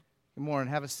Good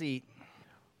morning. Have a seat.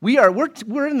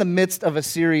 We're in the midst of a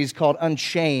series called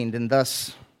Unchained, and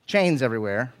thus chains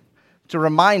everywhere, to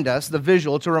remind us, the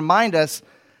visual, to remind us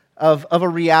of a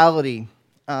reality.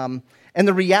 And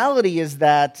the reality is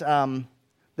that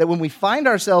when we find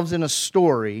ourselves in a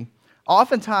story, for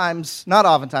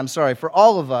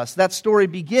all of us, that story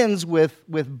begins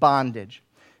with bondage,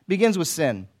 begins with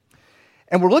sin.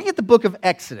 And we're looking at the book of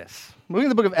Exodus. We're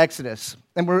looking at the book of Exodus,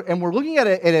 and we're looking at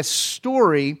a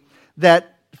story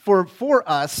that for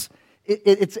us,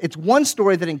 it's one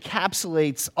story that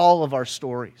encapsulates all of our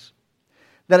stories.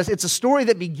 That is, it's a story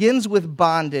that begins with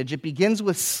bondage, it begins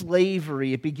with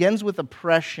slavery, it begins with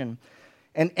oppression,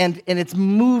 and it's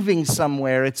moving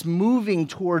somewhere. It's moving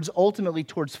ultimately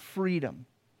towards freedom.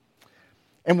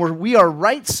 And we are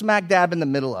right smack dab in the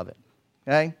middle of it.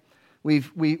 Okay? We're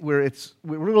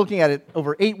looking at it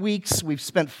over 8 weeks. We've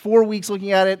spent 4 weeks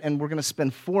looking at it, and we're going to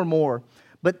spend 4 more.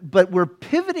 But we're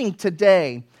pivoting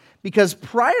today because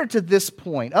prior to this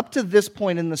point, up to this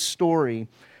point in the story,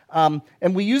 and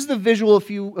we used the visual a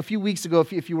few weeks ago.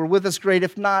 If you were with us, great.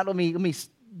 If not, let me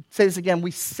say this again.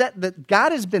 That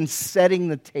God has been setting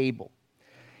the table.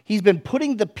 He's been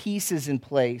putting the pieces in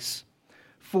place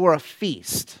for a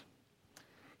feast.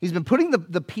 He's been putting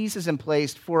the pieces in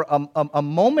place for a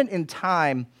moment in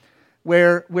time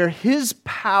where His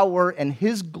power and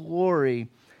His glory,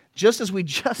 just as we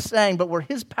just sang, but where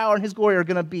His power and His glory are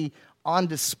going to be on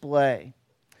display.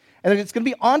 And it's going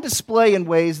to be on display in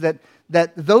ways that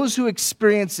those who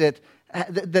experience it,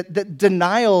 that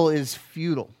denial is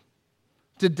futile.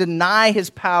 To deny His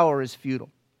power is futile.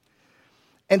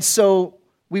 And so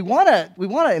we want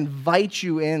to invite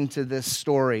you into this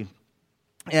story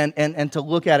and to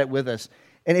look at it with us.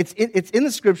 And it's in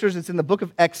the Scriptures. It's in the book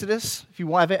of Exodus. If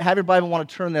you have your Bible, want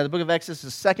to turn there. The book of Exodus is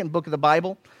the second book of the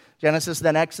Bible. Genesis,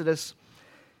 then Exodus.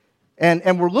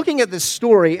 And we're looking at this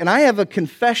story, and I have a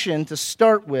confession to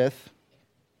start with.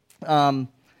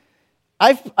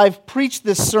 I've preached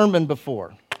this sermon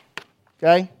before,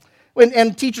 okay?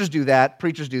 And teachers do that,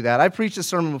 preachers do that. I've preached this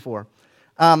sermon before.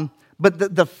 But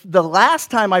the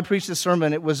last time I preached this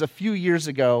sermon, it was a few years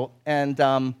ago, and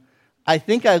I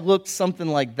think I looked something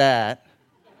like that.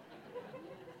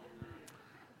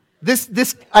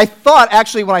 This I thought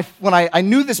actually when I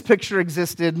knew this picture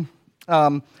existed,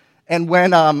 and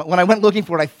when I went looking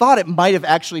for it, I thought it might have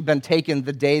actually been taken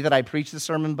the day that I preached the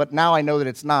sermon, but now I know that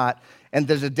it's not, and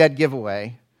there's a dead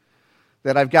giveaway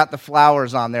that I've got the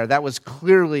flowers on there. That was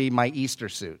clearly my Easter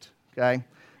suit. Okay,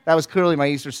 that was clearly my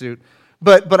Easter suit.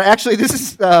 But actually, this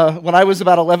is when I was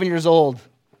about 11 years old.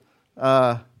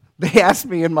 They asked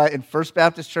me in First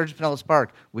Baptist Church, Pinellas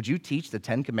Park, would you teach the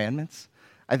 10 Commandments?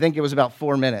 I think it was about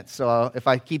 4 minutes. So if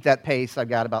I keep that pace, I've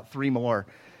got about 3 more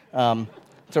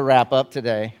to wrap up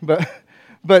today.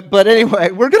 But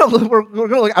anyway, we're gonna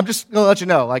look. I'm just gonna let you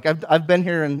know. Like I've been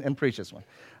here and preached this one.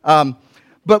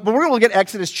 But we're gonna look at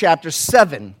Exodus chapter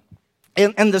 7,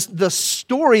 and the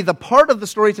story, the part of the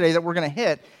story today that we're gonna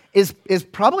hit is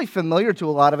probably familiar to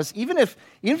a lot of us. Even if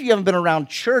you haven't been around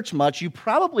church much, you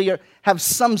probably have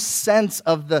some sense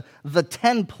of the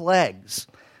 10 plagues.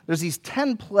 There's these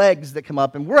 10 plagues that come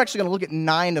up, and we're actually going to look at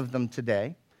 9 of them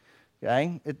today.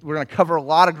 Okay, we're going to cover a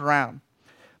lot of ground.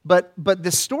 But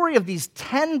the story of these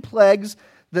 10 plagues,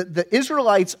 the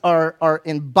Israelites are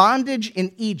in bondage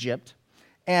in Egypt,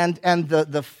 and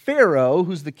the Pharaoh,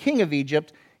 who's the king of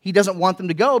Egypt, he doesn't want them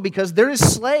to go because they're his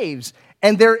slaves.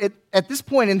 And at this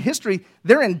point in history,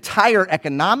 their entire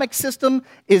economic system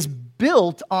is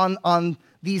built on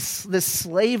this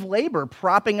slave labor,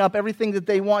 propping up everything that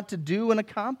they want to do and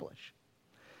accomplish.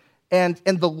 And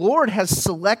the Lord has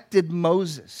selected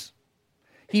Moses.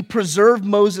 He preserved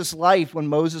Moses' life when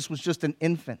Moses was just an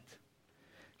infant.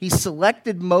 He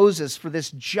selected Moses for this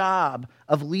job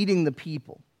of leading the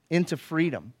people into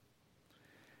freedom.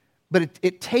 But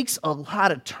it takes a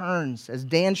lot of turns. As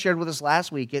Dan shared with us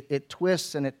last week, it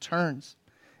twists and it turns,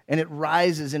 and it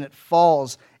rises and it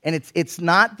falls. And it's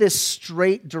not this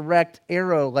straight, direct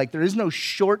arrow. Like there is no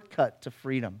shortcut to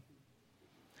freedom.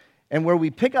 And where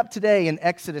we pick up today in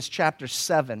Exodus chapter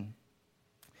 7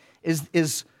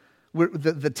 is where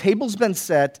the table's been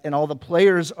set and all the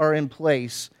players are in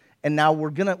place. And now we're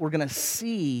gonna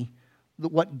see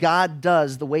what God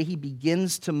does, the way He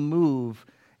begins to move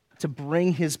to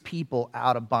bring His people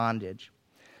out of bondage.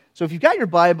 So if you've got your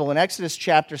Bible in Exodus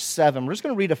chapter 7, we're just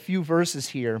going to read a few verses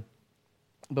here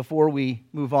before we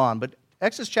move on. But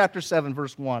Exodus chapter 7,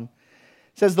 verse 1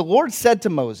 says, "The Lord said to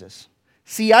Moses,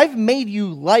 'See, I've made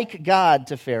you like God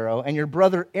to Pharaoh, and your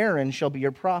brother Aaron shall be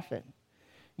your prophet.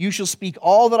 You shall speak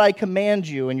all that I command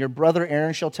you, and your brother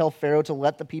Aaron shall tell Pharaoh to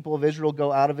let the people of Israel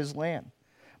go out of his land.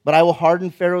 But I will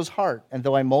harden Pharaoh's heart, and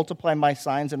though I multiply my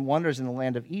signs and wonders in the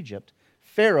land of Egypt,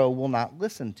 Pharaoh will not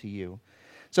listen to you.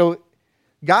 So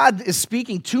God is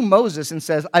speaking to Moses and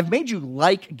says, I've made you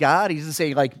like God. He doesn't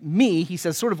say like me. He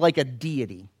says sort of like a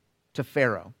deity to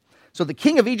Pharaoh. So the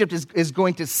king of Egypt is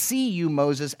going to see you,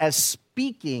 Moses, as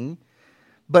speaking.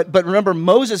 But remember,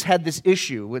 Moses had this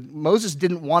issue. Moses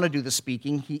didn't want to do the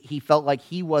speaking. He felt like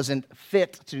he wasn't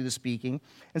fit to do the speaking.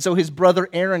 And so his brother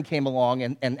Aaron came along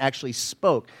and actually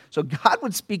spoke. So God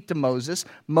would speak to Moses.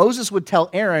 Moses would tell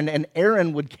Aaron, and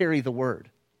Aaron would carry the word.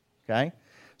 Okay?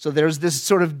 So there's this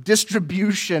sort of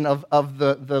distribution of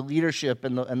the leadership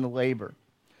and the labor.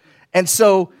 And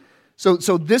so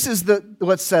this is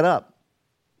what's set up.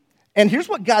 And here's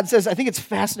what God says. I think it's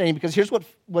fascinating because here's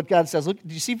what God says. Look,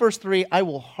 do you see verse 3? I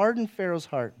will harden Pharaoh's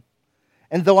heart.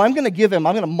 And though I'm going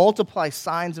to multiply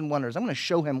signs and wonders. I'm going to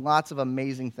show him lots of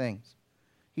amazing things.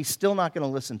 He's still not going to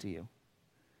listen to you.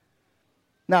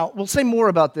 Now, we'll say more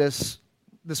about this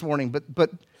morning,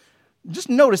 but just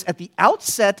notice at the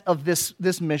outset of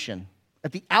this mission,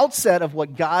 at the outset of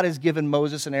what God has given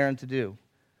Moses and Aaron to do,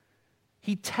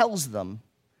 he tells them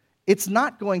it's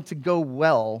not going to go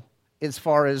well as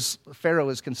far as Pharaoh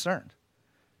is concerned.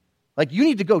 Like, you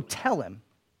need to go tell him,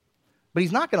 but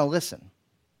he's not going to listen.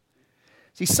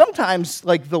 See, sometimes,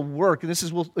 like, the work,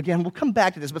 and we'll come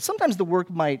back to this, but sometimes the work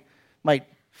might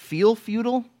feel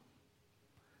futile,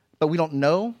 but we don't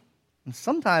know, and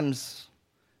sometimes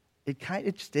it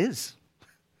just is.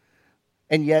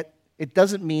 And yet, it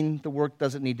doesn't mean the work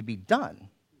doesn't need to be done.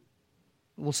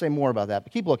 We'll say more about that,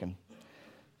 but keep looking.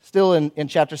 Still in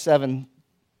chapter 7,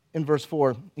 in verse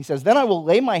 4, he says, Then I will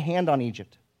lay my hand on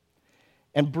Egypt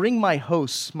and bring my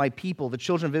hosts, my people, the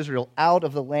children of Israel, out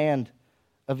of the land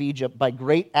of Egypt by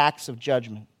great acts of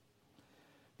judgment.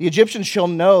 The Egyptians shall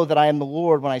know that I am the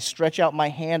Lord when I stretch out my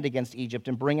hand against Egypt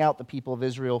and bring out the people of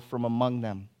Israel from among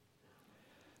them.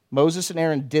 Moses and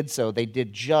Aaron did so. They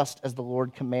did just as the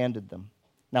Lord commanded them.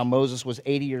 Now Moses was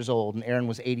 80 years old and Aaron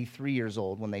was 83 years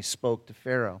old when they spoke to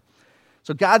Pharaoh.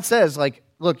 So God says,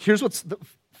 look, here's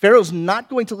Pharaoh's not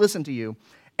going to listen to you.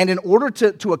 And in order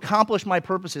to accomplish my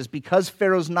purposes, because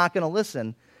Pharaoh's not going to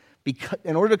listen,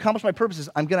 in order to accomplish my purposes,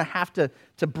 I'm going to have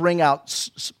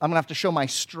to show my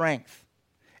strength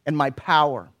and my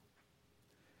power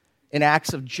in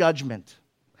acts of judgment,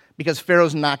 because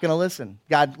Pharaoh's not going to listen.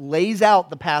 God lays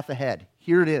out the path ahead.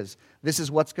 Here it is. This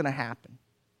is what's going to happen.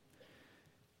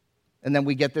 And then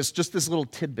we get this little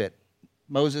tidbit.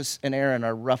 Moses and Aaron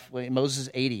are Moses is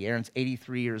 80, Aaron's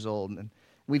 83 years old. And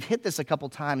we've hit this a couple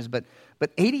times, but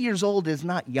 80 years old is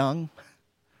not young,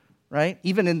 right?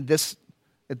 Even at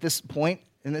this point,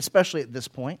 and especially at this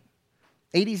point.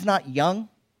 80 is not young.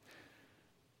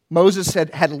 Moses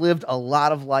had lived a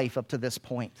lot of life up to this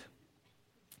point.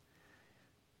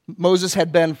 Moses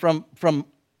had been, from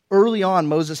early on,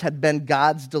 Moses had been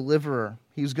God's deliverer.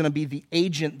 He was going to be the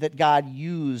agent that God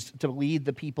used to lead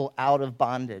the people out of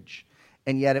bondage.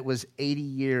 And yet it was 80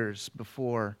 years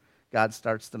before God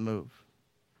starts to move.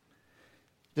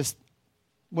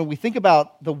 When we think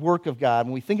about the work of God,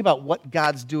 when we think about what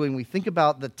God's doing, we think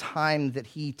about the time that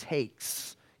he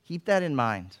takes. Keep that in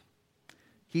mind.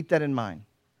 Keep that in mind.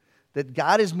 That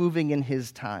God is moving in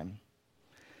his time.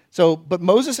 But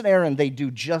Moses and Aaron, they do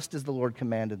just as the Lord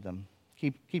commanded them.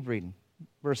 Keep reading.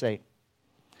 Verse 8.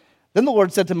 Then the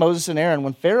Lord said to Moses and Aaron,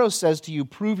 When Pharaoh says to you,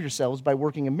 Prove yourselves by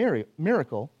working a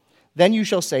miracle, then you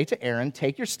shall say to Aaron,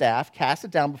 Take your staff, cast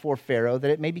it down before Pharaoh, that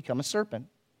it may become a serpent.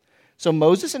 So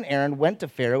Moses and Aaron went to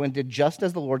Pharaoh and did just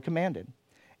as the Lord commanded.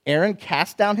 Aaron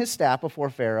cast down his staff before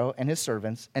Pharaoh and his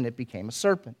servants, and it became a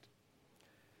serpent.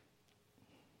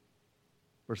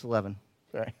 Verse 11.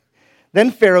 Sorry.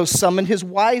 Then Pharaoh summoned his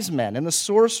wise men and the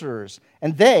sorcerers,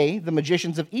 and they, the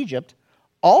magicians of Egypt,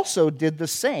 also did the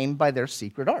same by their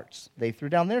secret arts. They threw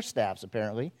down their staffs,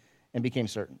 apparently, and became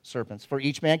serpents. For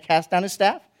each man cast down his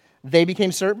staff, they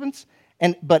became serpents,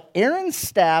 but Aaron's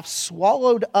staff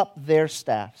swallowed up their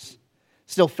staffs.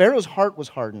 Still, Pharaoh's heart was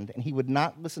hardened, and he would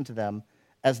not listen to them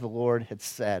as the Lord had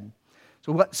said.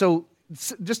 So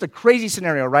just a crazy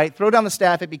scenario, right? Throw down the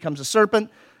staff, it becomes a serpent.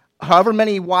 However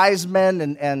many wise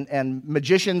men and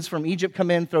magicians from Egypt come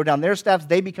in, throw down their staffs,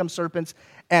 they become serpents.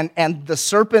 And the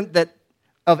serpent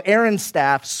of Aaron's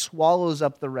staff swallows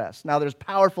up the rest. Now, there's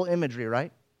powerful imagery,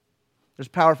 right? There's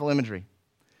powerful imagery.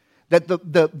 That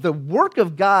the work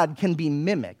of God can be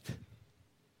mimicked.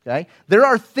 Okay? There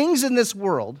are things in this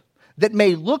world that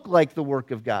may look like the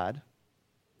work of God,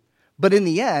 but in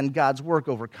the end, God's work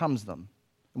overcomes them.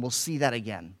 And we'll see that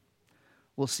again.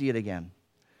 We'll see it again.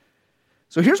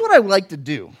 So here's what I would like to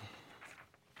do.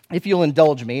 If you'll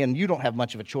indulge me, and you don't have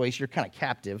much of a choice, you're kind of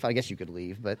captive. I guess you could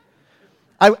leave, but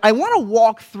I want to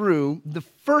walk through the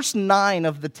first 9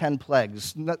 of the 10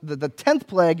 plagues. The 10th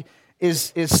plague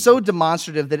is so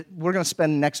demonstrative that we're going to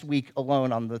spend next week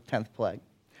alone on the 10th plague.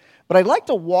 But I'd like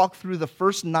to walk through the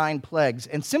first 9 plagues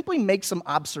and simply make some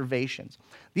observations.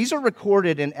 These are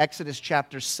recorded in Exodus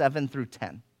chapters 7 through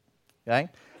 10. Okay?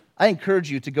 I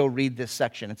encourage you to go read this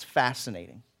section. It's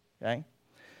fascinating. Okay?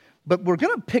 But we're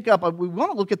going to pick up, we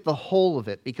want to look at the whole of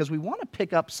it because we want to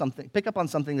pick up on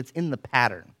something that's in the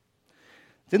pattern.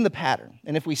 It's in the pattern.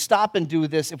 And if we stop and do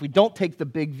this, if we don't take the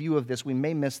big view of this, we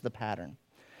may miss the pattern.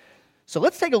 So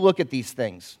let's take a look at these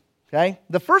things, okay?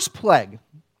 The first plague.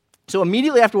 So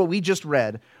immediately after what we just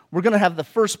read, we're going to have the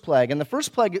first plague. And the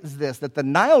first plague is this, that the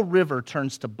Nile River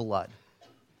turns to blood,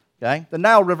 okay? The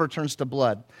Nile River turns to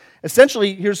blood.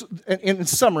 Essentially, here's, in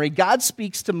summary, God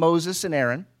speaks to Moses and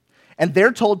Aaron, and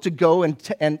they're told to go and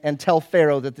tell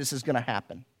Pharaoh that this is going to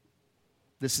happen.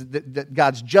 That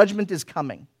God's judgment is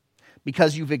coming.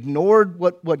 Because you've ignored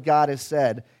what God has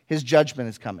said, his judgment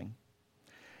is coming.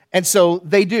 And so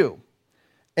they do.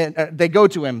 And they go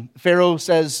to him. Pharaoh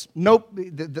says, nope,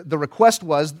 the request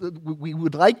was, we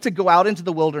would like to go out into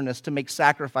the wilderness to make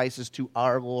sacrifices to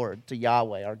our Lord, to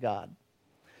Yahweh, our God.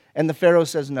 And the Pharaoh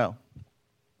says no.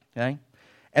 Okay?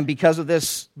 And because of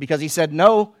this, because he said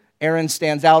no, Aaron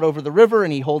stands out over the river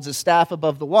and he holds his staff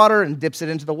above the water and dips it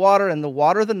into the water, and the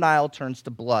water of the Nile turns to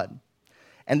blood.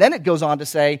 And then it goes on to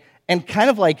say, and kind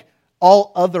of like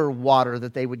all other water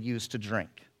that they would use to drink.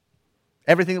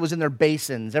 Everything that was in their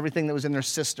basins, everything that was in their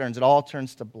cisterns, it all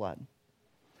turns to blood.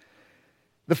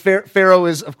 The Pharaoh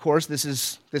is, of course, this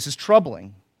is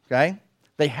troubling, okay?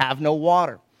 They have no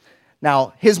water.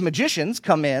 Now, his magicians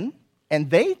come in, and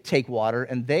they take water,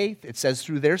 and it says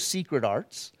through their secret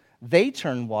arts, they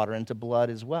turn water into blood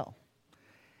as well.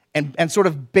 And sort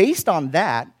of based on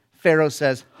that, Pharaoh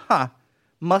says,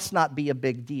 must not be a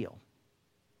big deal.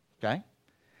 Okay?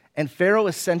 And Pharaoh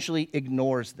essentially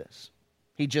ignores this.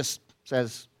 He just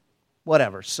says,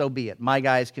 whatever, so be it. My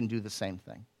guys can do the same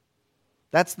thing.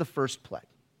 That's the first plague.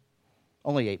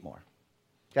 Only 8 more.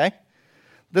 Okay?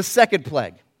 The second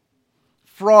plague.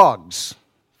 Frogs.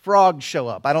 Frogs show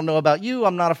up. I don't know about you,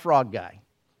 I'm not a frog guy.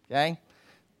 Okay?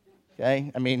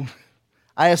 Okay? I mean,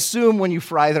 I assume when you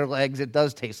fry their legs, it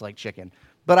does taste like chicken.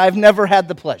 But I've never had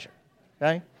the pleasure.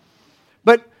 Okay?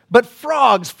 But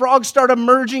frogs start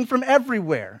emerging from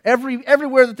everywhere.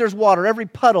 Everywhere that there's water, every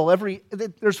puddle,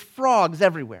 there's frogs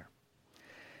everywhere.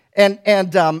 And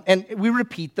we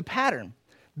repeat the pattern.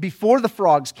 Before the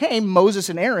frogs came, Moses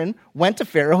and Aaron went to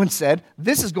Pharaoh and said,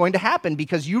 this is going to happen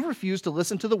because you refuse to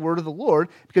listen to the word of the Lord,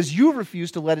 because you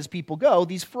refuse to let his people go,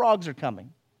 these frogs are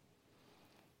coming.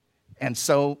 And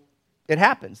so it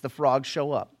happens. The frogs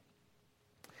show up.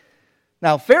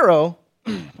 Now, Pharaoh,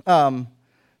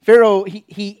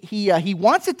 he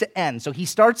wants it to end, so he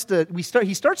starts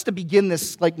to begin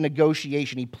this like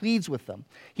negotiation. He pleads with them.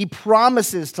 He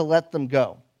promises to let them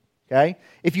go. Okay?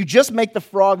 If you just make the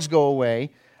frogs go away,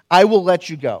 I will let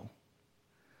you go.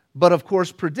 But of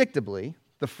course, predictably,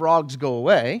 the frogs go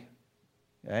away,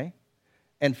 okay?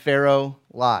 And Pharaoh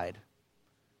lied.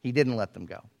 He didn't let them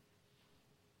go.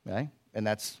 Okay? And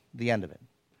that's the end of it.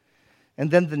 And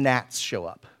then the gnats show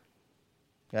up.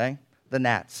 Okay? The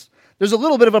gnats. There's a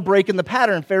little bit of a break in the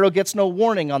pattern. Pharaoh gets no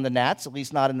warning on the gnats, at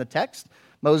least not in the text.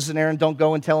 Moses and Aaron don't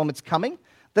go and tell him it's coming.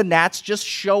 The gnats just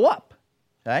show up.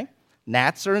 Okay?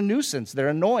 Gnats are a nuisance. They're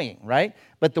annoying, right?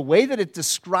 But the way that it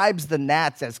describes the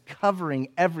gnats as covering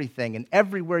everything, and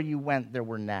everywhere you went, there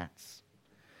were gnats.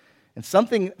 And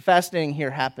something fascinating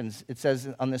here happens. It says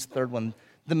on this third one,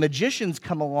 the magicians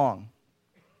come along,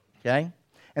 okay?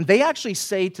 And they actually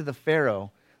say to the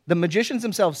Pharaoh, the magicians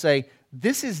themselves say,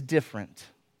 this is different.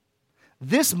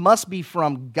 This must be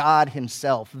from God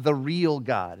himself, the real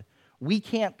God. We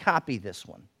can't copy this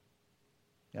one,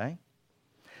 okay?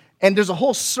 And there's a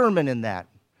whole sermon in that.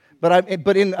 But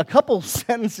in a couple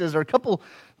sentences or a couple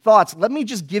thoughts, let me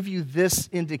just give you this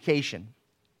indication.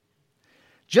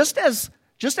 Just as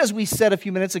we said a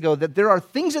few minutes ago, that there are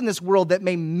things in this world that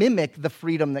may mimic the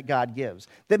freedom that God gives,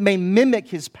 that may mimic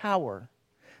his power,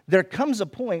 there comes a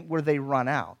point where they run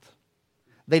out.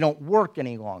 They don't work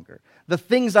any longer. The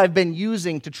things I've been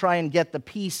using to try and get the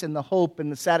peace and the hope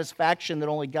and the satisfaction that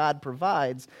only God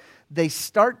provides, they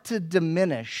start to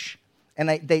diminish. And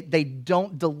they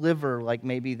don't deliver like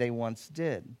maybe they once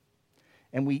did.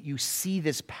 And you see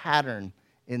this pattern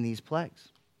in these plagues.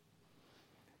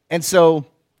 And so,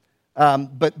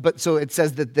 so it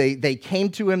says that they came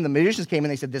to him, the magicians came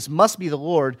and they said, this must be the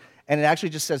Lord. And it actually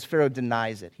just says Pharaoh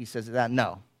denies it. He says that,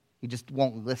 no, he just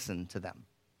won't listen to them.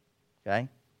 Okay?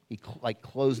 He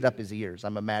closed up his ears.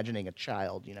 I'm imagining a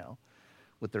child,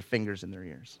 with their fingers in their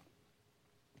ears.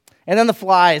 And then the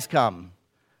flies come.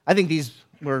 I think this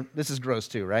is gross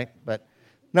too, right? But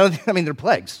they're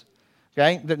plagues,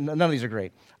 okay? None of these are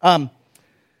great.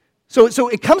 So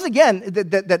it comes again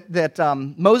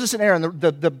that Moses and Aaron,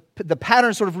 the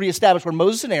pattern sort of reestablished where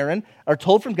Moses and Aaron are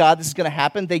told from God this is going to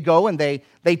happen. They go and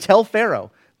they tell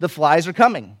Pharaoh, the flies are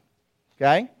coming,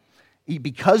 okay?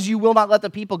 Because you will not let the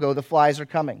people go, the flies are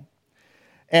coming.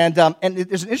 And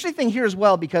there's an interesting thing here as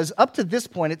well, because up to this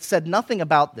point it said nothing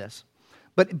about this.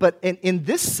 But in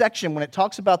this section, when it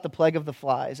talks about the plague of the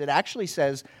flies, it actually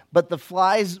says, but the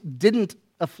flies didn't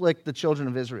afflict the children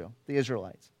of Israel, the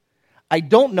Israelites. I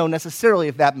don't know necessarily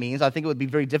if that means, I think it would be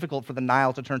very difficult for the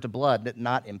Nile to turn to blood and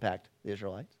not impact the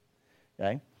Israelites.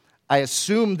 Okay? I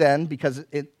assume then, because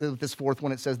this fourth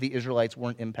one it says the Israelites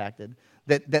weren't impacted,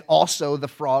 that also the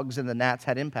frogs and the gnats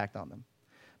had impact on them.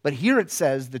 But here it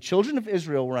says the children of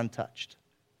Israel were untouched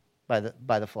by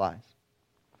the flies.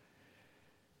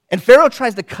 And Pharaoh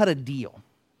tries to cut a deal.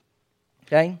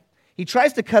 Okay? He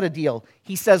tries to cut a deal.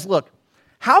 He says, look,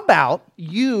 how about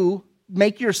you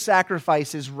make your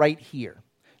sacrifices right here?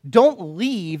 Don't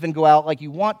leave and go out like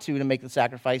you want to make the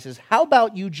sacrifices. How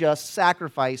about you just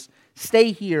sacrifice,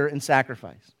 stay here and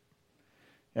sacrifice?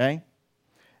 Okay?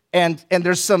 And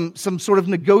there's some sort of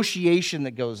negotiation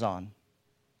that goes on.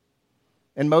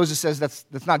 And Moses says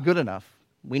that's not good enough.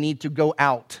 We need to go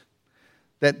out.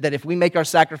 That if we make our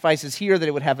sacrifices here, that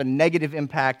it would have a negative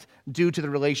impact due to the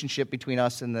relationship between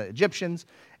us and the Egyptians.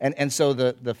 And so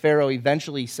the Pharaoh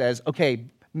eventually says, okay,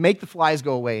 make the flies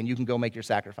go away and you can go make your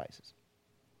sacrifices.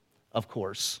 Of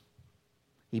course,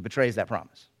 he betrays that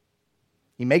promise.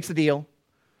 He makes the deal,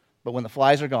 but when the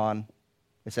flies are gone,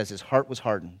 it says his heart was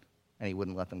hardened and he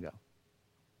wouldn't let them go.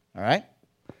 All right?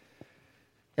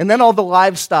 And then all the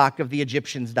livestock of the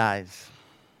Egyptians dies.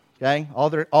 Okay? All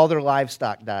their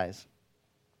livestock dies.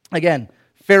 Again,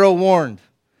 Pharaoh warned.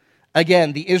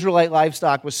 Again, the Israelite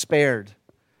livestock was spared.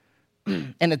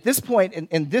 And at this point,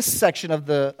 in this section of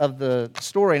the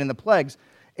story and in the plagues,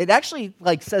 it actually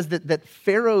says that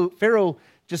Pharaoh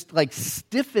just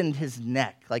stiffened his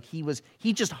neck,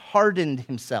 he just hardened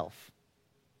himself.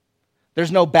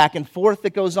 There's no back and forth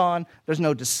that goes on. There's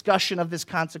no discussion of this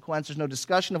consequence. There's no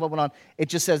discussion of what went on. It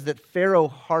just says that Pharaoh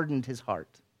hardened his heart.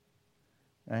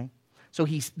 Right? So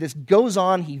this goes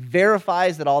on. He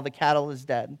verifies that all the cattle is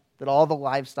dead, that all the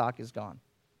livestock is gone.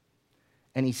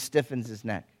 And he stiffens his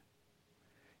neck.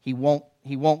 He won't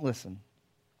listen.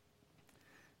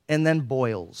 And then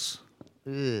boils.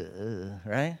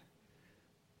 Right?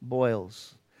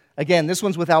 Boils. Again, this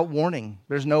one's without warning.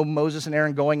 There's no Moses and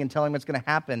Aaron going and telling what's going to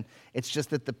happen. It's just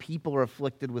that the people are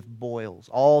afflicted with boils.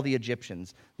 All the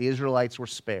Egyptians. The Israelites were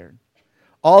spared.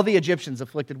 All the Egyptians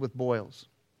afflicted with boils.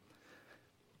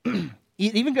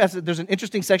 Even there's an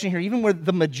interesting section here, even where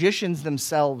the magicians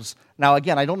themselves, now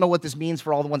again, I don't know what this means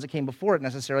for all the ones that came before it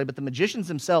necessarily, but the magicians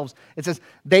themselves, it says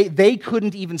they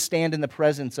couldn't even stand in the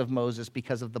presence of Moses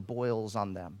because of the boils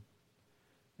on them.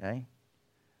 Okay?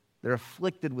 They're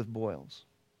afflicted with boils.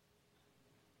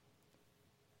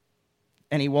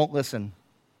 And he won't listen.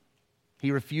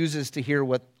 He refuses to hear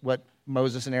what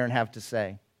Moses and Aaron have to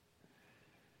say.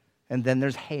 And then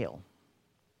there's hail.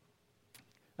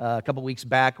 A couple weeks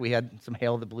back, we had some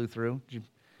hail that blew through.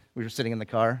 We were sitting in the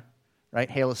car, right?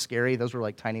 Hail is scary. Those were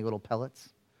like tiny little pellets.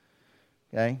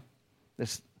 Okay?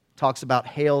 This talks about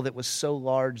hail that was so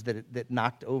large that it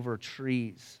knocked over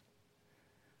trees.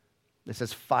 It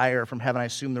says fire from heaven. I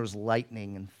assume there was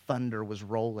lightning and thunder was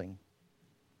rolling.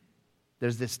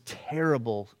 There's this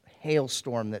terrible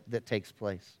hailstorm that takes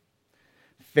place.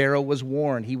 Pharaoh was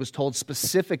warned. He was told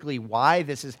specifically why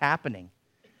this is happening.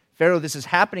 Pharaoh, this is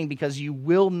happening because you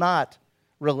will not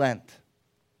relent.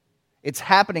 It's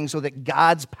happening so that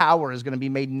God's power is going to be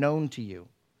made known to you.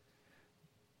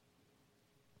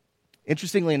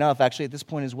 Interestingly enough, actually at this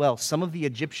point as well, some of the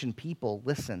Egyptian people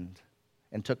listened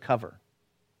and took cover.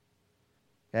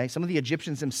 Okay? Some of the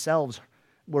Egyptians themselves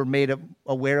were made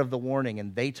aware of the warning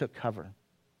and they took cover.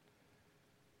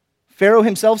 Pharaoh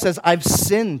himself says, I've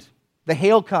sinned. The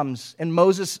hail comes and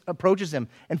Moses approaches him.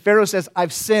 And Pharaoh says,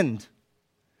 I've sinned.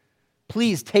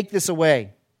 Please take this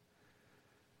away.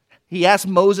 He asked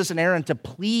Moses and Aaron to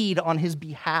plead on his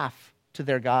behalf to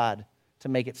their God to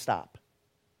make it stop.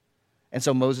 And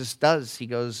so Moses does. He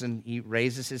goes and he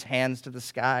raises his hands to the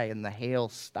sky and the hail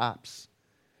stops.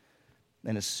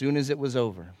 And as soon as it was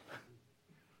over,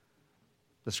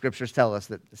 the scriptures tell us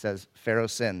that it says Pharaoh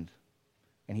sinned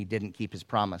and he didn't keep his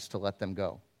promise to let them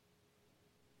go.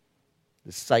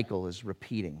 This cycle is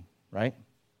repeating, right?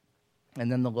 And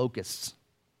then the locusts.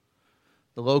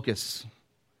 The locusts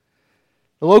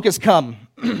come.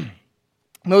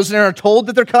 Moses and Aaron are told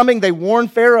that they're coming. They warn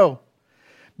Pharaoh.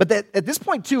 But at this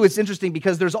point, too, it's interesting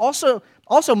because there's also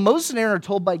Moses and Aaron are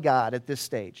told by God at this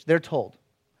stage, they're told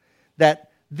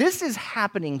that this is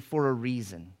happening for a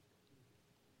reason.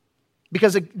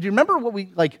 Because do you remember what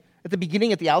we, like, at the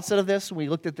beginning, at the outset of this, when we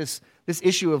looked at this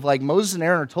issue of, like, Moses and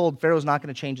Aaron are told Pharaoh's not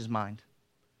going to change his mind.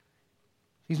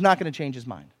 He's not going to change his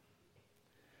mind.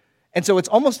 And so it's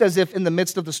almost as if in the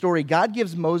midst of the story, God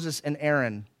gives Moses and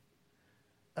Aaron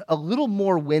a little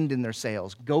more wind in their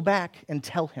sails. Go back and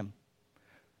tell him.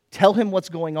 Tell him what's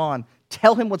going on.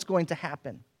 Tell him what's going to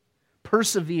happen.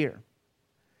 Persevere.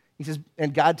 He says,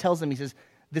 and God tells them, he says,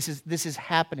 this is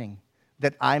happening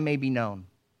that I may be known.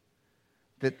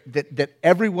 That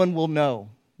everyone will know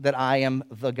that I am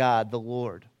the God, the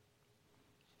Lord.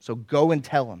 So go and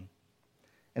tell him.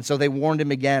 And so they warned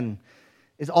him again.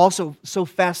 It's also so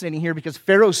fascinating here because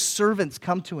Pharaoh's servants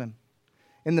come to him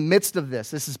in the midst of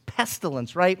this. This is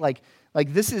pestilence, right? Like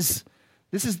this is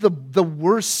the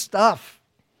worst stuff.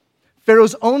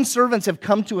 Pharaoh's own servants have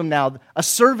come to him now, a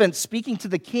servant speaking to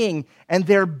the king, and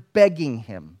they're begging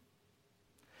him.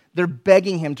 They're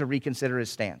begging him to reconsider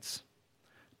his stance.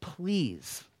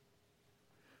 Please,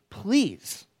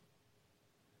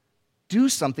 do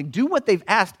something. Do what they've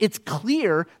asked. It's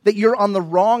clear that you're on the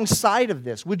wrong side of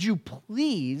this. Would you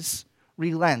please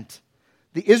relent?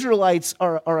 The Israelites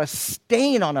are a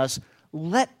stain on us.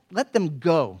 Let them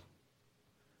go.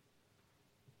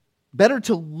 Better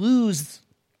to lose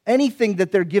anything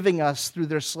that they're giving us through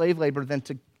their slave labor than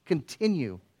to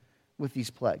continue with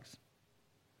these plagues.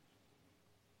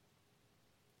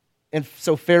 And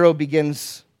so Pharaoh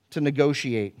begins to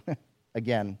negotiate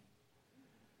again.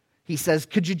 He says,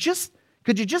 could you just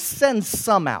send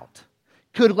some out?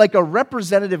 Could like a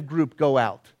representative group go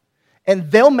out?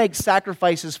 And they'll make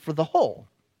sacrifices for the whole.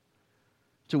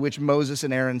 To which Moses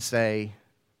and Aaron say,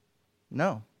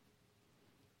 no.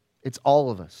 It's all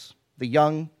of us. The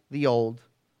young, the old,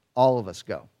 all of us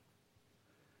go.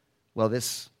 Well,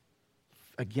 this,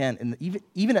 again, and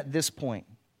even at this point,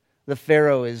 the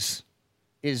Pharaoh is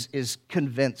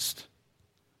convinced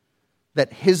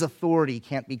that his authority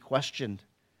can't be questioned.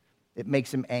 It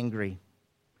makes him angry.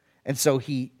 And so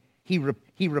he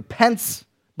repents,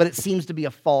 but it seems to be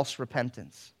a false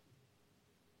repentance.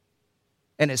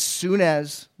 And as soon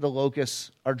as the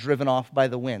locusts are driven off by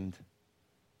the wind,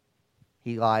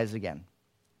 he lies again,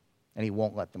 and he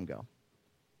won't let them go.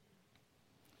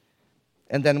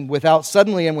 And then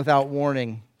suddenly and without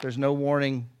warning, there's no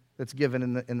warning that's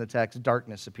given in the text,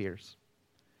 darkness appears.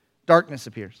 Darkness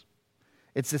appears.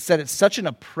 It's said it's such an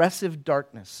oppressive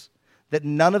darkness that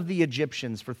none of the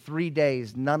Egyptians, for 3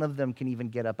 days, none of them can even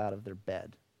get up out of their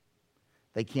bed.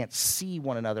 They can't see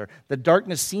one another. The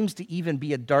darkness seems to even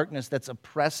be a darkness that's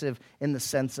oppressive in the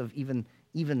sense of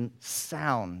even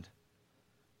sound.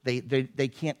 They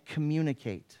can't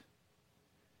communicate.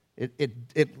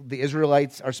 The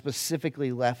Israelites are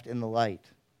specifically left in the light.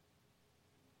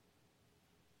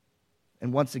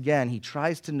 And once again, he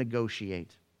tries to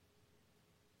negotiate.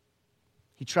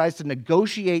 He tries to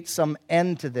negotiate some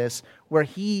end to this where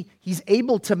he's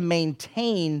able to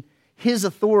maintain his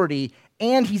authority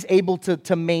and he's able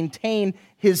to maintain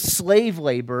his slave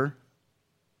labor,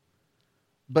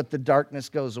 but the darkness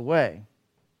goes away.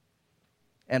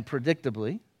 And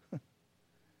predictably,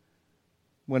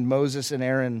 when Moses and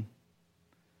Aaron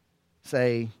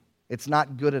say, it's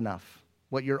not good enough,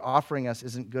 what you're offering us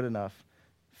isn't good enough,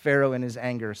 Pharaoh in his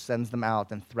anger sends them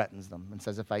out and threatens them and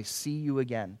says, if I see you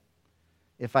again,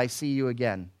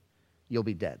 you'll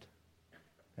be dead.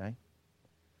 Okay?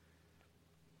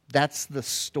 That's the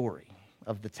story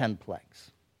of the 10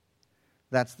 plagues.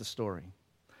 That's the story.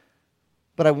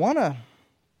 But I want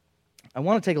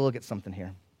to take a look at something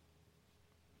here.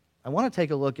 I want to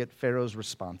take a look at Pharaoh's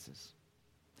responses.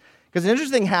 Because an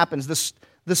interesting thing happens.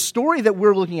 The story that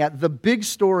we're looking at, the big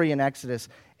story in Exodus,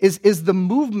 is the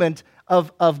movement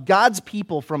of God's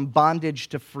people from bondage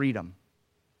to freedom.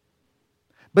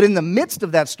 But in the midst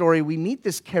of that story, we meet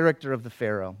this character of the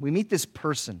Pharaoh. We meet this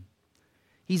person.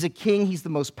 He's a king. He's the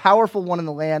most powerful one in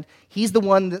the land. He's the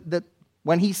one that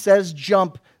when he says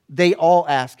jump, they all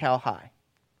ask how high.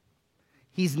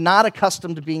 He's not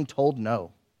accustomed to being told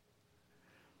no.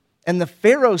 And the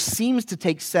Pharaoh seems to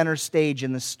take center stage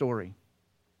in this story.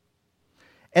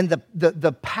 And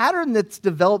the pattern that's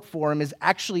developed for him is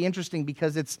actually interesting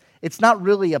because it's not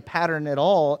really a pattern at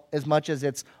all as much as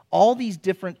it's all these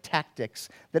different tactics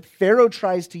that Pharaoh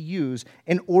tries to use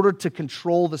in order to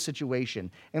control the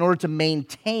situation, in order to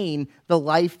maintain the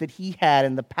life that he had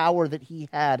and the power that he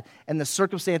had and the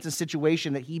circumstance and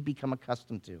situation that he'd become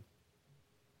accustomed to.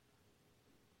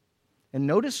 And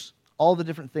notice all the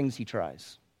different things he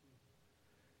tries.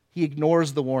 He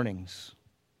ignores the warnings.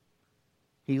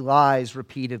 He lies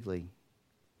repeatedly.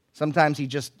 Sometimes he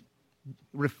just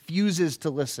refuses to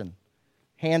listen,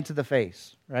 hand to the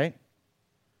face, right?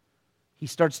 He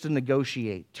starts to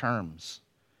negotiate terms.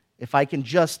 If I can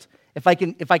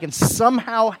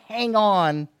somehow hang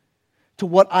on to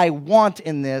what I want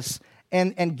in this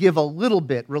and give a little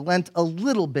bit, relent a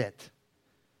little bit,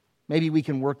 maybe we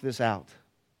can work this out.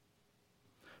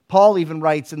 Paul even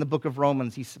writes in the book of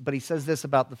Romans, but he says this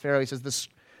about the Pharaoh. He says,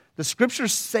 the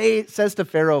scriptures says to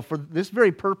Pharaoh, for this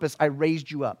very purpose I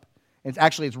raised you up. And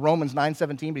it's Romans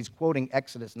 9:17, but he's quoting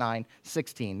Exodus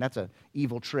 9:16. That's an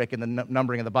evil trick in the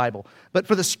numbering of the Bible. But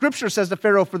for the scripture says to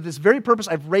Pharaoh, for this very purpose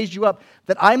I've raised you up,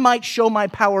 that I might show my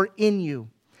power in you,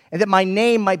 and that my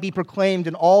name might be proclaimed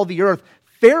in all the earth.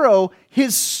 Pharaoh,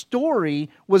 his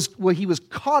story was, well, he was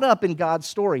caught up in God's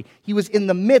story. He was in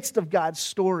the midst of God's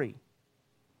story.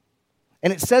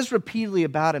 And it says repeatedly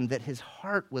about him that his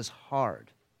heart was hard.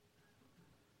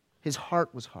 His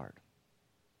heart was hard.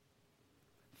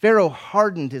 Pharaoh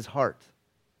hardened his heart.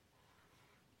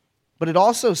 But it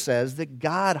also says that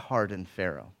God hardened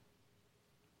Pharaoh.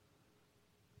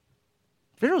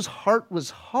 Pharaoh's heart was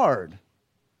hard.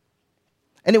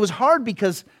 And it was hard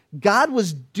because God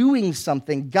was doing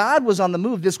something. God was on the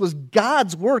move. This was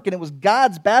God's work, and it was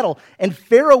God's battle. And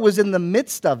Pharaoh was in the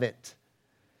midst of it.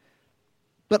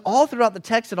 But all throughout the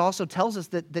text, it also tells us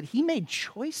that he made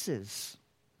choices.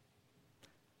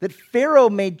 That Pharaoh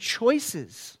made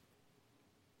choices.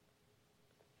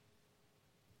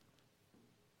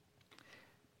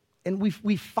 And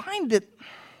we find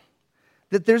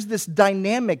that there's this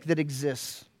dynamic that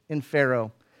exists in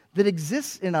Pharaoh, that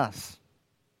exists in us.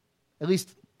 At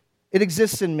least, it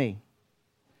exists in me.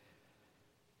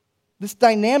 This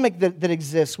dynamic that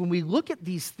exists when we look at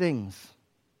these things.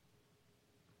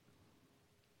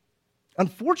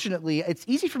 Unfortunately, it's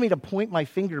easy for me to point my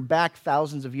finger back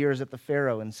thousands of years at the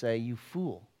Pharaoh and say, you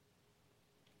fool.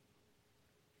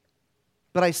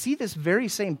 But I see this very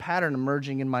same pattern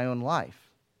emerging in my own life.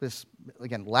 This,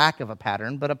 again, lack of a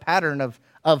pattern, but a pattern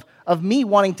of me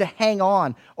wanting to hang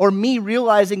on, or me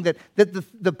realizing that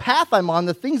the path I'm on,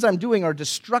 the things I'm doing are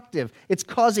destructive. It's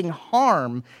causing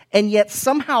harm, and yet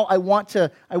somehow I want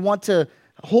to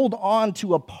hold on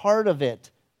to a part of it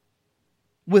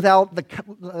without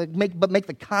make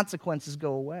the consequences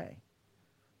go away.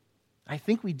 I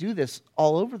think we do this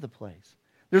all over the place.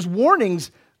 There's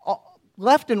warnings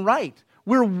left and right.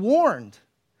 We're warned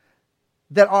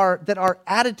that our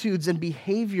attitudes and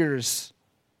behaviors,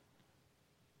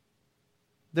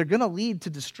 they're going to lead to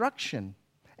destruction.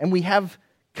 And we have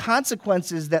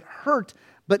consequences that hurt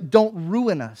but don't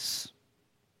ruin us.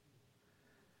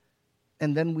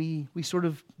 And then we sort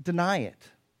of deny it.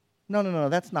 No,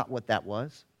 that's not what that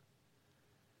was.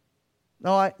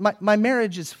 No, my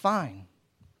marriage is fine.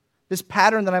 This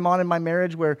pattern that I'm on in my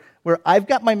marriage where I've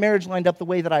got my marriage lined up the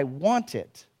way that I want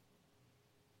it,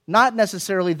 not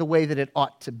necessarily the way that it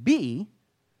ought to be,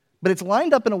 but it's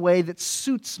lined up in a way that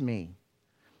suits me.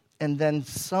 And then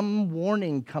some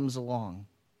warning comes along.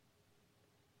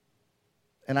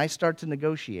 And I start to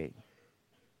negotiate.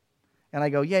 And I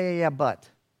go, yeah, but.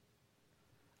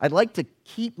 I'd like to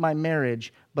keep my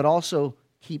marriage, but also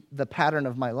keep the pattern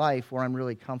of my life where I'm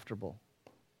really comfortable.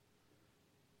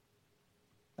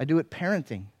 I do it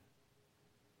parenting.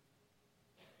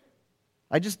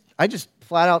 I just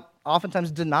flat out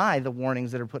oftentimes deny the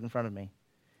warnings that are put in front of me.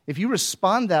 If you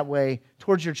respond that way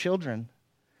towards your children,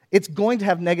 it's going to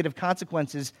have negative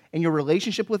consequences in your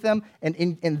relationship with them and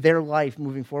in their life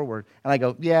moving forward. And I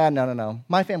go, yeah, no.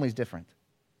 My family's different.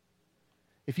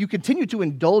 If you continue to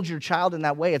indulge your child in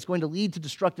that way, it's going to lead to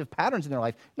destructive patterns in their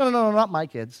life. No, not my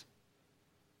kids.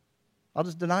 I'll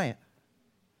just deny it.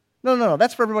 No,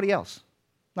 that's for everybody else,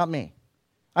 not me.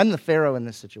 I'm the Pharaoh in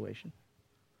this situation.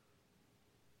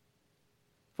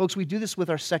 Folks, we do this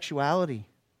with our sexuality,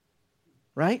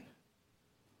 right?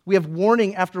 We have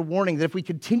warning after warning that if we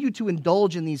continue to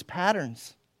indulge in these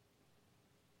patterns,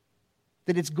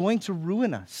 that it's going to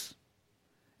ruin us.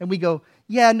 And we go,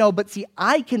 yeah, no, but see,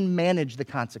 I can manage the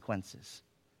consequences.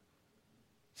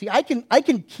 See, I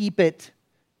can keep it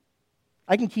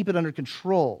under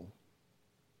control.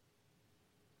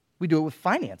 We do it with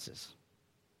finances,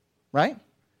 right?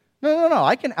 No,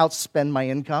 I can outspend my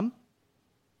income.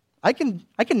 I can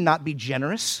not be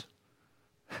generous.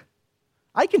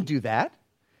 I can do that.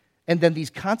 And then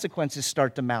these consequences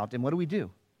start to mount. And what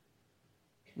do?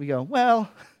 We go,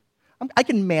 well, I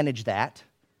can manage that.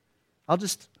 I'll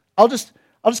just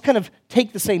kind of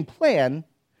take the same plan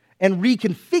and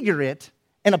reconfigure it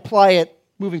and apply it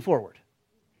moving forward.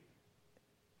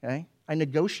 Okay? I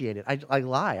negotiate it. I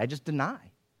lie. I just deny.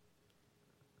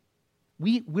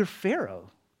 We're Pharaoh.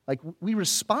 Like, we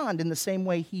respond in the same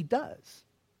way he does.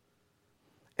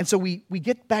 And so we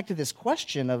get back to this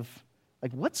question of,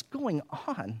 like, what's going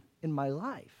on in my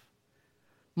life?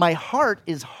 My heart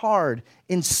is hard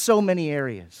in so many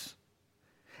areas.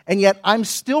 And yet I'm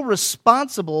still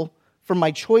responsible for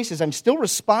my choices. I'm still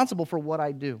responsible for what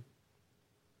I do.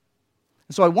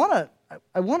 And so I want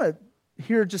to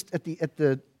here just at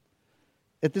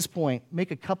this point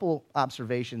make a couple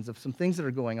observations of some things that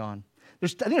are going on. I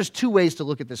think there's two ways to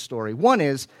look at this story. One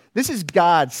is, this is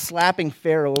God slapping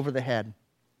Pharaoh over the head.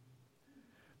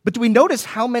 But do we notice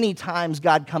how many times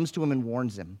God comes to him and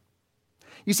warns him?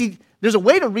 You see, there's a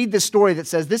way to read this story that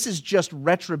says this is just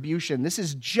retribution. This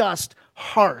is just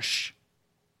harsh.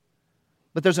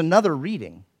 But there's another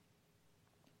reading.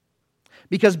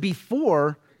 Because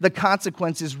before the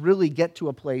consequences really get to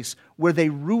a place where they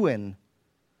ruin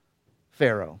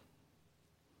Pharaoh,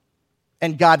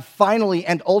 and God finally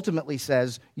and ultimately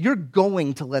says, you're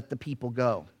going to let the people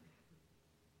go.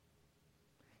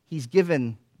 He's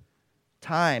given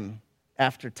time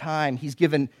after time. He's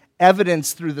given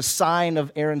evidence through the sign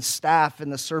of Aaron's staff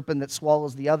and the serpent that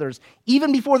swallows the others,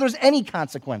 even before there's any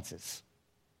consequences.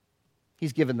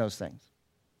 He's given those things.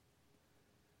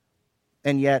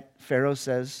 And yet, Pharaoh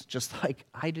says, just like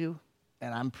I do,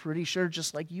 and I'm pretty sure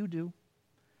just like you do,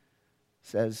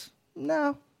 says,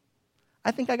 no,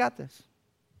 I think I got this.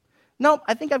 Nope,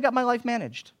 I think I've got my life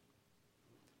managed.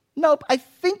 Nope, I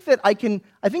think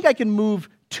I can move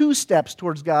 2 steps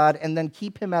towards God and then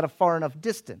keep him at a far enough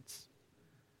distance.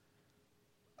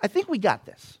 I think we got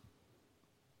this.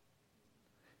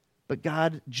 But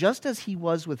God, just as he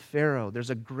was with Pharaoh,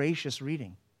 there's a gracious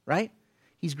reading, right?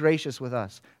 He's gracious with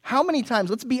us. How many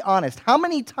times, let's be honest, how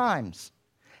many times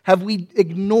have we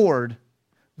ignored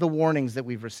the warnings that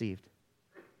we've received?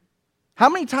 How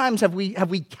many times have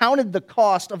we counted the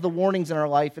cost of the warnings in our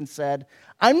life and said,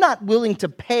 I'm not willing to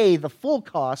pay the full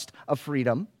cost of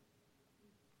freedom,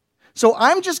 so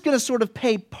I'm just going to sort of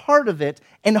pay part of it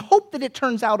and hope that it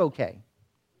turns out okay.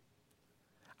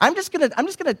 I'm just going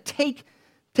to take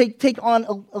on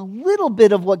a little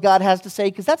bit of what God has to say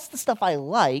because that's the stuff I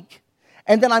like,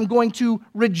 and then I'm going to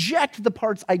reject the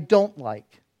parts I don't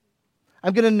like.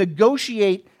 I'm going to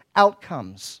negotiate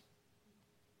outcomes.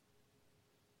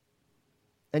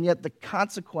 And yet the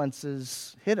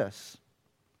consequences hit us.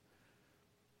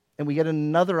 And we get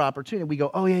another opportunity. We go,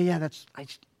 oh yeah,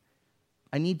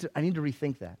 I need to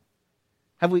rethink that.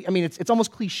 It's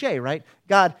almost cliche, right?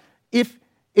 God, if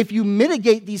you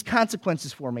mitigate these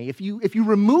consequences for me, if you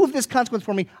remove this consequence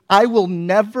for me, I will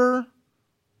never,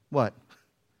 what?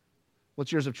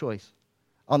 What's yours of choice?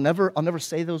 I'll never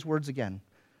say those words again.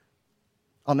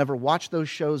 I'll never watch those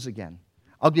shows again.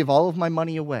 I'll give all of my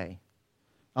money away.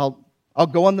 I'll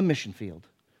go on the mission field.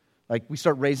 Like, we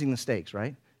start raising the stakes,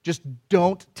 right? Just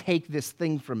don't take this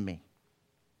thing from me.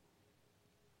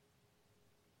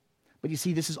 But you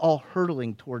see, this is all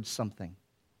hurtling towards something.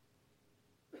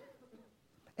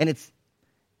 And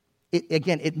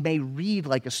it may read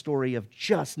like a story of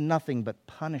just nothing but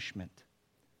punishment.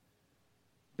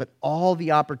 But all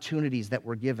the opportunities that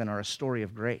we're given are a story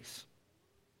of grace.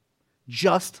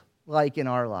 Just like in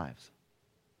our lives.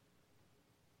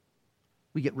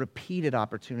 We get repeated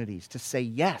opportunities to say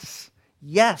yes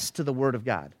to the Word of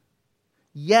God,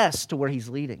 yes to where He's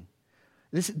leading.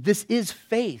 This is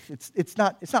faith. It's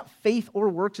not faith or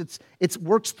works. It's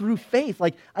works through faith.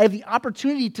 Like, I have the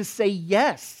opportunity to say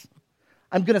yes.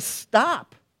 I'm going to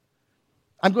stop.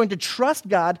 I'm going to trust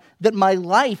God that my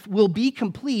life will be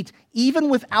complete even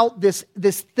without this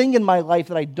thing in my life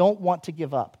that I don't want to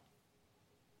give up.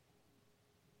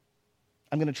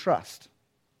 I'm going to trust.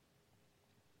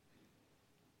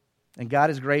 And God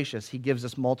is gracious. He gives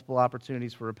us multiple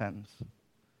opportunities for repentance,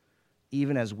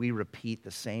 even as we repeat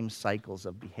the same cycles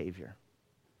of behavior.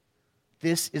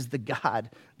 This is the God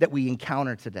that we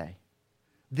encounter today.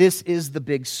 This is the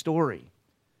big story.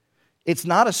 It's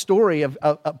not a story of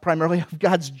primarily of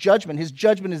God's judgment. His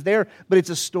judgment is there, but it's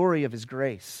a story of His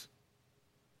grace.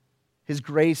 His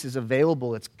grace is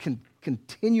available. It's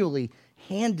continually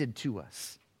handed to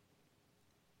us.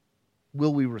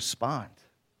 Will we respond?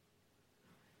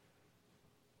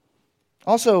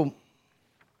 Also,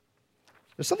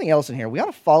 there's something else in here. We ought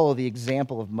to follow the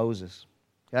example of Moses,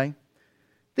 okay?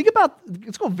 Think about,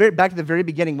 let's go back to the very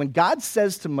beginning. When God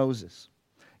says to Moses,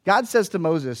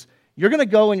 you're going to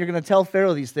go and you're going to tell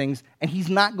Pharaoh these things, and he's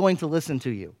not going to listen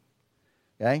to you,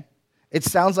 okay? It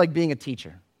sounds like being a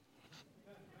teacher,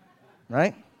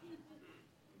 right?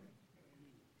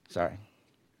 Sorry.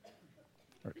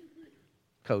 Or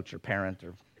coach or parent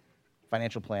or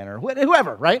financial planner,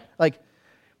 whoever, right?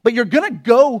 But you're going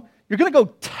to go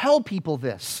tell people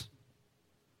this.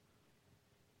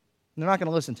 they're not going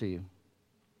to listen to you.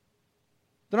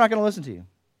 They're not going to listen to you.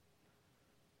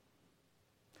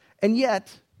 And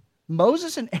yet,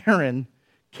 Moses and Aaron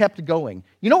kept going.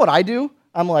 You know what I do?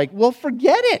 I'm like, well,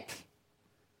 forget it.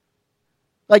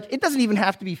 Like, it doesn't even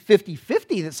have to be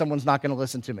 50-50 that someone's not going to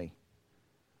listen to me.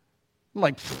 I'm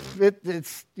like,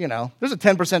 it's, there's a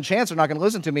 10% chance they're not going to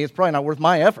listen to me. It's probably not worth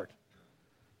my effort.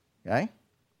 Okay?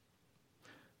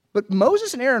 But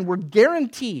Moses and Aaron were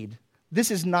guaranteed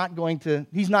he's not going to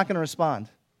respond.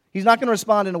 He's not going to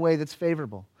respond in a way that's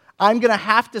favorable. I'm going to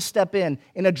have to step in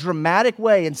a dramatic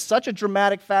way, in such a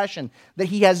dramatic fashion, that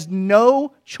he has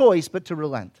no choice but to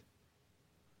relent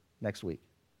next week.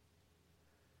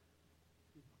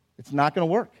 It's not going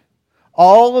to work.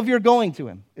 All of your going to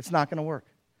him, it's not going to work.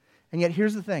 And yet,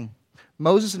 here's the thing.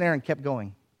 Moses and Aaron kept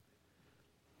going.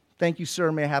 Thank you,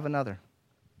 sir. May I have another?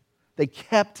 They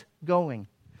kept going.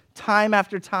 Time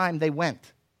after time, they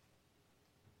went.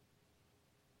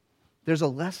 There's a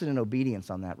lesson in obedience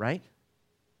on that, right?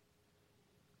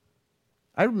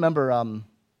 I remember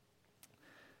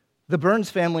the Burns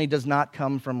family does not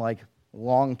come from like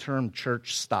long-term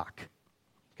church stock,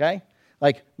 okay?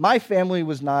 Like my family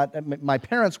was not, my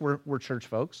parents were church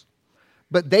folks,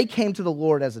 but they came to the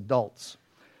Lord as adults.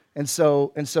 And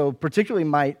so particularly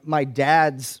my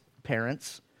dad's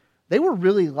parents, they were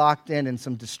really locked in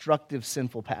some destructive,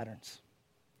 sinful patterns,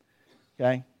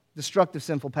 okay? Destructive,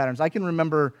 sinful patterns. I can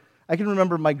remember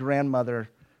my grandmother,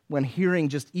 when hearing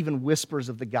just even whispers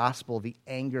of the gospel, the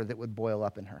anger that would boil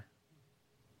up in her.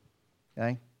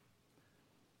 Okay?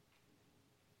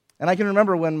 And I can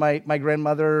remember when my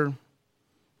grandmother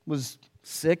was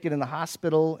sick and in the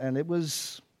hospital, and it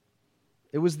was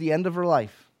the end of her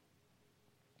life.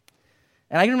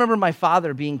 And I can remember my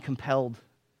father being compelled.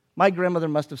 My grandmother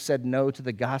must have said no to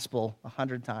the gospel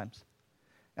 100 times.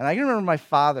 And I can remember my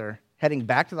father heading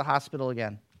back to the hospital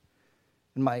again.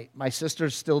 And my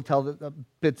sisters still tell the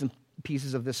bits and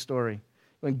pieces of this story.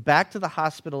 Going back to the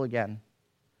hospital again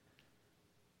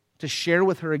to share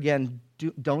with her again,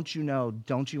 don't you know,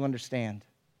 don't you understand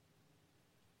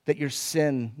that your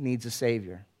sin needs a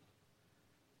Savior?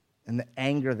 And the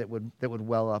anger that would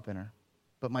well up in her.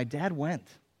 But my dad went.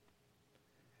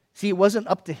 See, it wasn't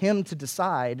up to him to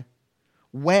decide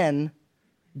when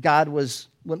God was,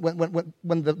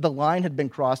 when the line had been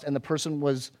crossed and the person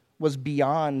was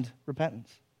beyond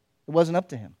repentance. It wasn't up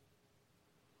to him.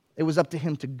 It was up to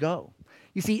him to go.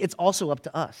 You see, it's also up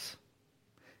to us.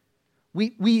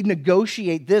 We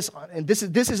negotiate this, and this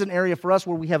is an area for us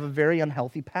where we have a very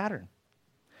unhealthy pattern,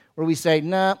 where we say,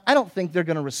 nah, I don't think they're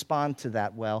going to respond to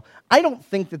that well. I don't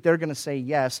think that they're going to say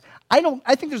yes. I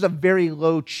think there's a very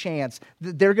low chance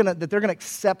that they're going to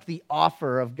accept the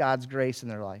offer of God's grace in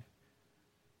their life.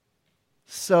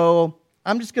 So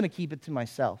I'm just going to keep it to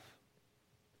myself.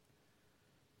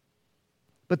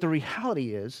 But the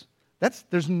reality is,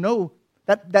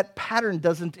 that pattern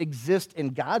doesn't exist in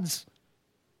God's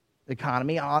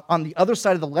economy. On the other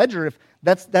side of the ledger, if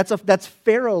that's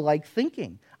Pharaoh-like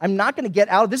thinking. I'm not going to get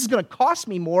out. This is going to cost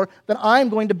me more than I'm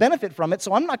going to benefit from it,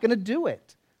 so I'm not going to do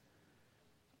it.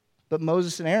 But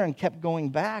Moses and Aaron kept going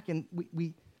back, and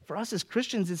for us as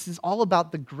Christians, this is all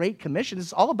about the Great Commission. This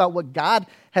is all about what God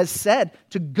has said,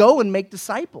 to go and make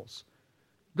disciples.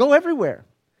 Go everywhere.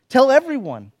 Tell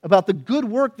everyone about the good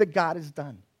work that God has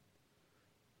done.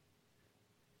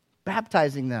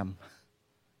 Baptizing them.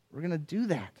 We're going to do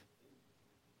that.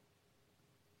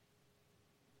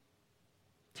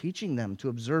 Teaching them to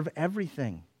observe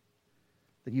everything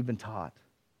that you've been taught.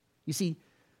 You see,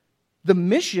 the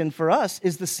mission for us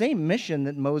is the same mission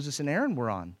that Moses and Aaron were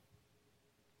on.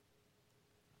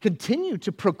 Continue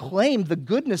to proclaim the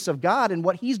goodness of God and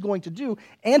what He's going to do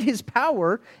and His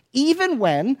power, even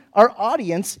when our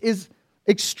audience is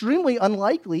extremely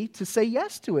unlikely to say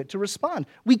yes to it, to respond.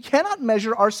 We cannot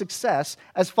measure our success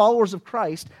as followers of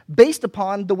Christ based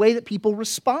upon the way that people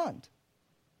respond.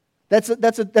 That's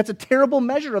a terrible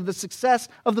measure of the success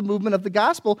of the movement of the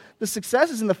gospel. The success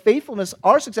is in the faithfulness,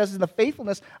 our success is in the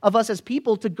faithfulness of us as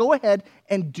people to go ahead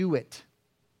and do it,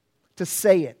 to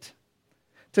say it,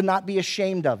 to not be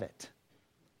ashamed of it,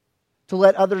 to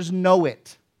let others know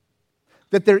it,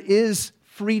 that there is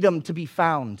freedom to be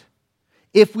found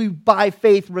if we, by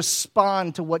faith,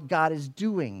 respond to what God is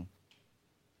doing.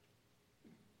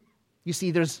 You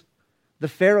see, there's the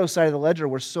Pharaoh side of the ledger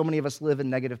where so many of us live in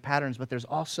negative patterns, but there's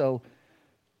also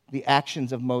the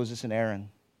actions of Moses and Aaron.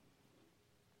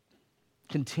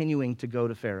 Continuing to go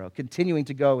to Pharaoh, continuing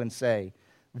to go and say,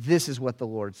 this is what the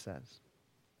Lord says.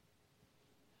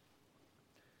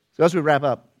 So as we wrap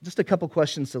up, just a couple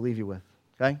questions to leave you with,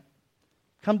 okay?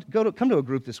 Come to a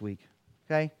group this week,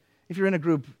 okay? If you're in a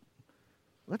group,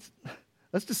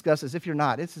 Let's discuss this. If you're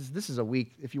not, this is a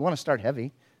week. If you want to start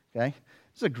heavy, okay,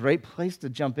 it's a great place to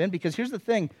jump in, because here's the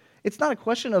thing. It's not a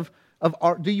question of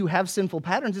do you have sinful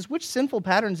patterns? It's which sinful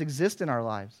patterns exist in our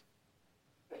lives.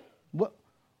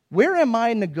 Where am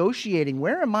I negotiating?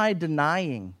 Where am I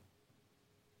denying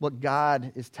what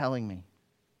God is telling me?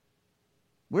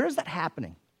 Where is that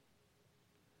happening?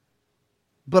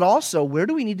 But also, where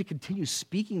do we need to continue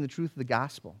speaking the truth of the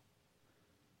gospel?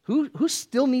 Who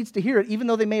still needs to hear it, even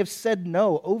though they may have said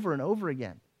no over and over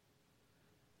again?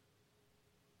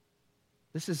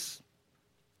 This is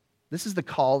the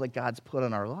call that God's put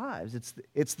on our lives.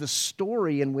 It's the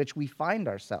story in which we find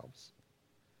ourselves.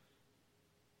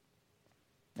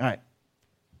 All right.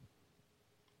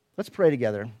 Let's pray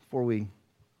together before we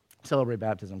celebrate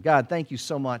baptism. God, thank you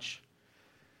so much.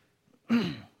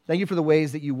 Thank you for the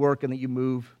ways that you work and that you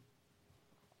move.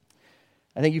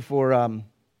 I thank you for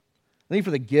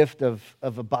the gift of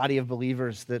a body of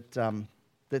believers that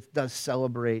does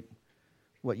celebrate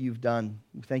what you've done.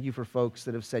 Thank you for folks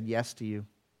that have said yes to you.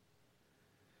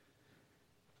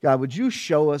 God, would you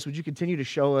continue to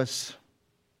show us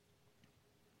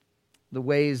the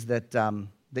ways that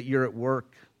you're at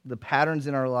work, the patterns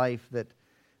in our life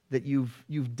that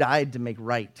you've died to make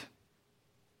right?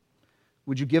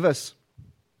 Would you give us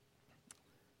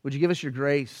your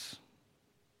grace?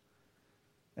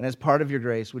 And as part of your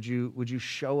grace, would you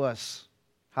show us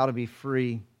how to be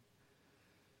free?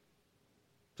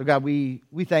 So God, we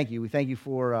thank you. We thank you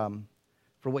for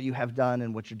what you have done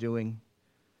and what you're doing.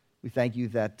 We thank you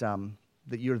that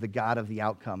you're the God of the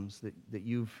outcomes, that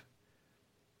you've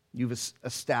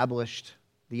established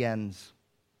the ends.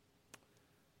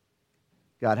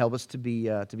 God, help us to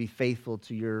be faithful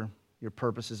to your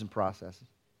purposes and processes.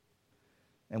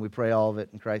 And we pray all of it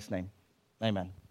in Christ's name. Amen.